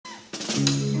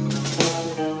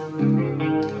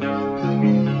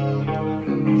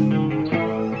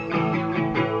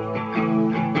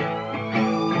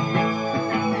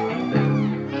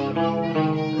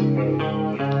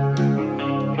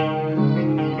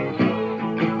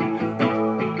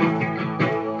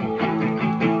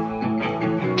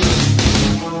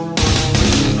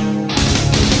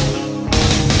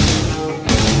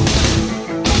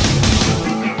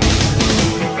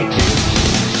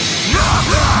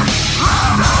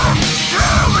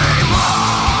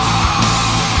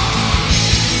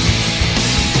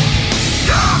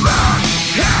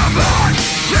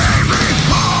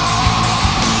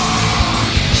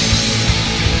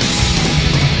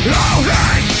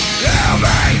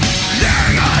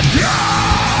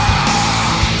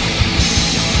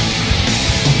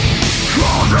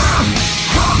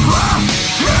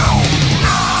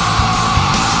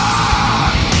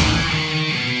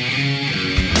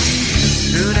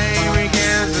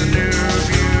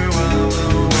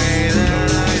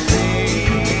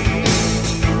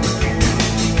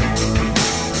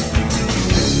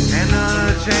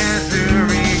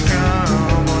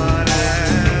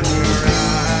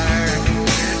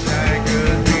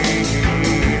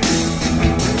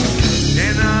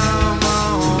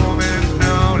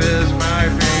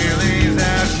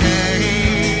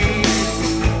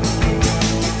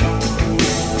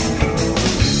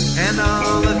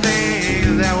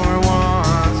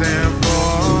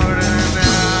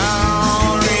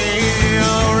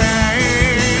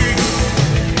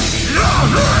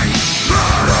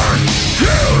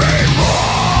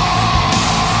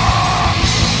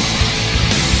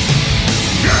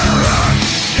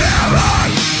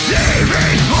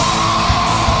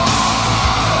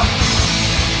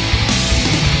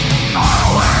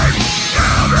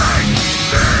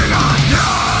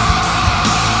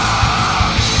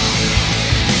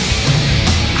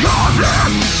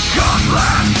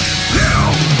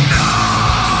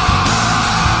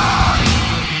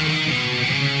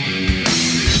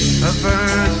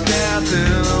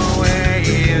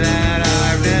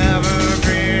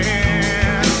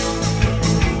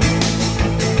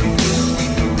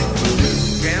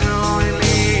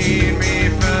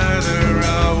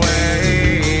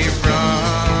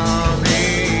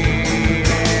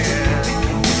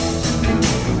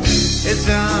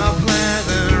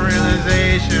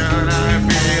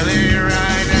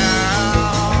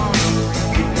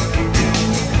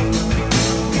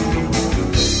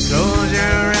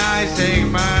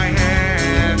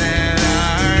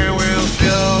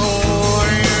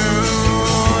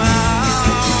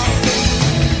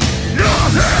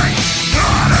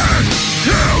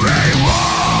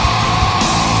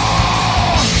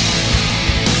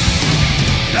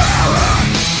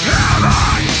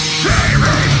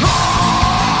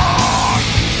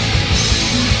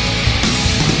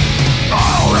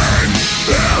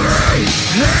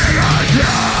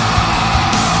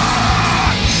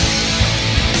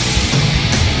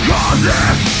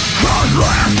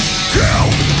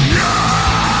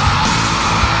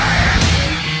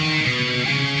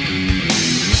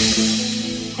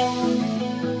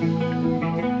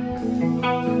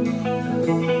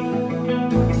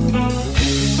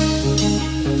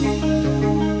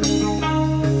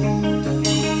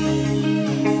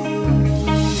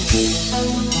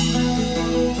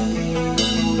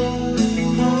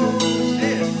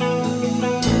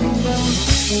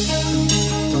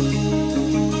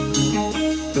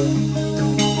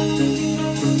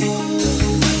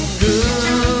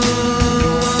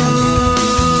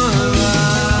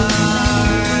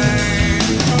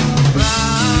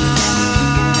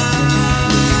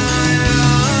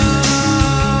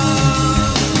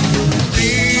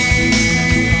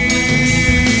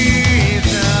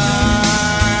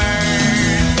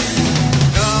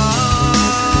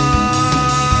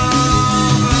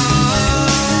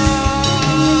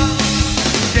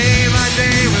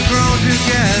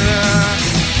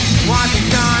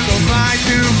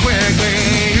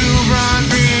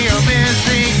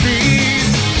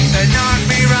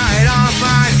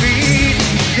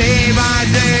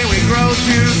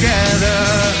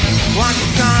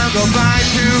go by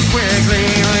too quickly.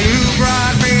 You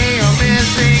brought me a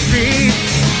missing piece,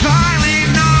 finally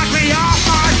knocked me off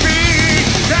my feet.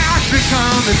 That's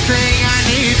become the thing I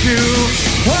need to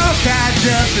work at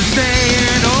just to stay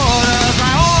in order.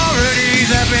 Priorities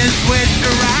have been switched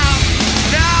around.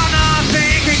 Now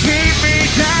nothing can keep me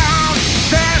down.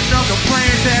 There's no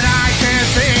complaints that I can't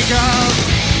think of.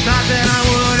 Not that I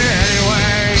would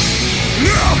anyway.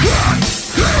 You can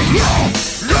think you're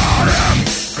not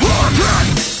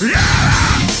important. Never,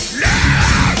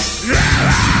 never,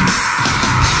 never.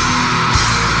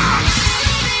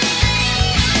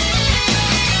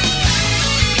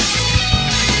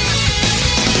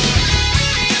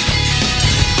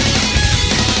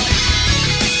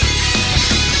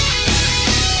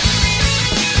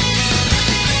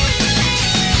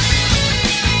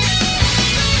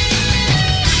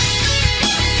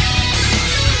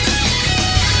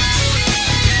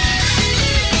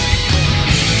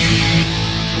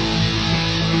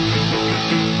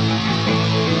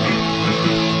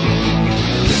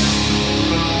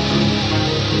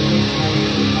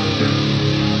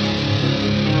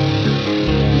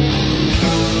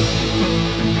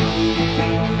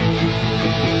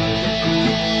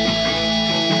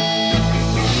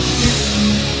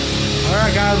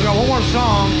 Guys, we got one more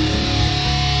song,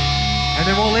 and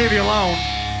then we'll leave you alone.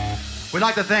 We'd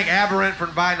like to thank Aberrant for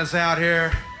inviting us out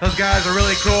here. Those guys are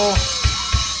really cool.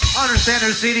 I understand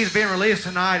their CD's being released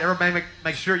tonight. Everybody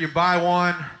make sure you buy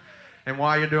one, and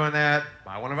while you're doing that,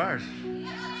 buy one of ours.